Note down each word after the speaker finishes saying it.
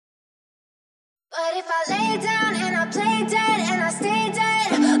But if I lay down and I play dead and I stay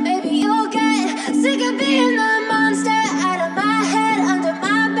dead, maybe you'll get sick of being the monster out of my head, under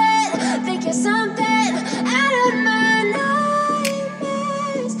my bed. Think you're something out of my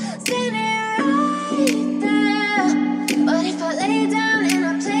nightmares, standing right there. But if I lay down and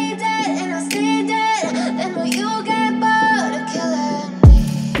I play dead and I stay dead, then will you get bored of killing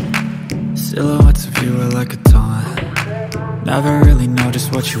me? Silhouettes of you are like a taunt. Never really know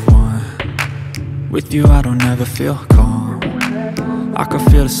just what you want. With you I don't ever feel calm. I can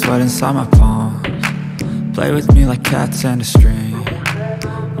feel the sweat inside my palms. Play with me like cats and a string.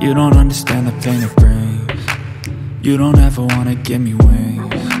 You don't understand the pain it brings. You don't ever wanna give me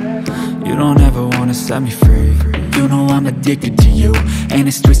wings. You don't ever wanna set me free. You know I'm addicted to you, and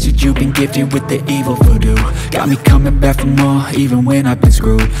it's twisted, you've been gifted with the evil voodoo. Got me coming back for more, even when I've been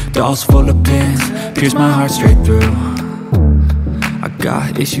screwed. Dolls full of pins, pierce my heart straight through. I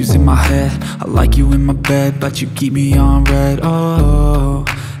got issues in my head, I like you in my bed, but you keep me on red. Oh,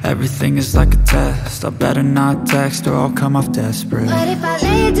 everything is like a test, I better not text or I'll come off desperate. But if I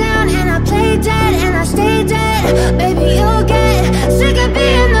lay down and I play dead and I stay dead, maybe you'll get sick of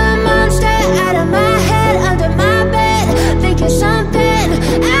being the monster out of my head, under my bed. Think you're something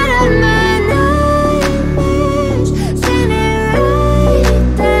out of my nightmares, standing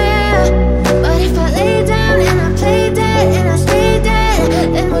right there. But if I lay down and I play dead and I stay dead,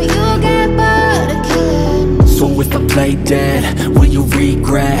 then will you get bored of killing me? So if I play dead, will you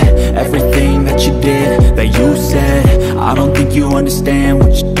regret everything that you did, that you said? I don't think you understand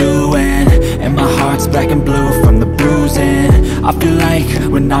what you're doing, and my heart's black and blue from the bruising. I feel like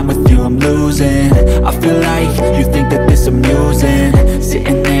when I'm with you I'm losing. I feel like you think that this amusing,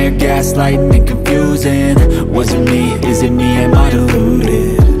 sitting there gaslighting and confusing. Was it me? Is it me? Am I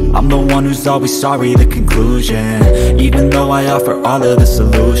deluded? I'm the one who's always sorry, the conclusion. Even though I offer all of the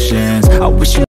solutions, I wish you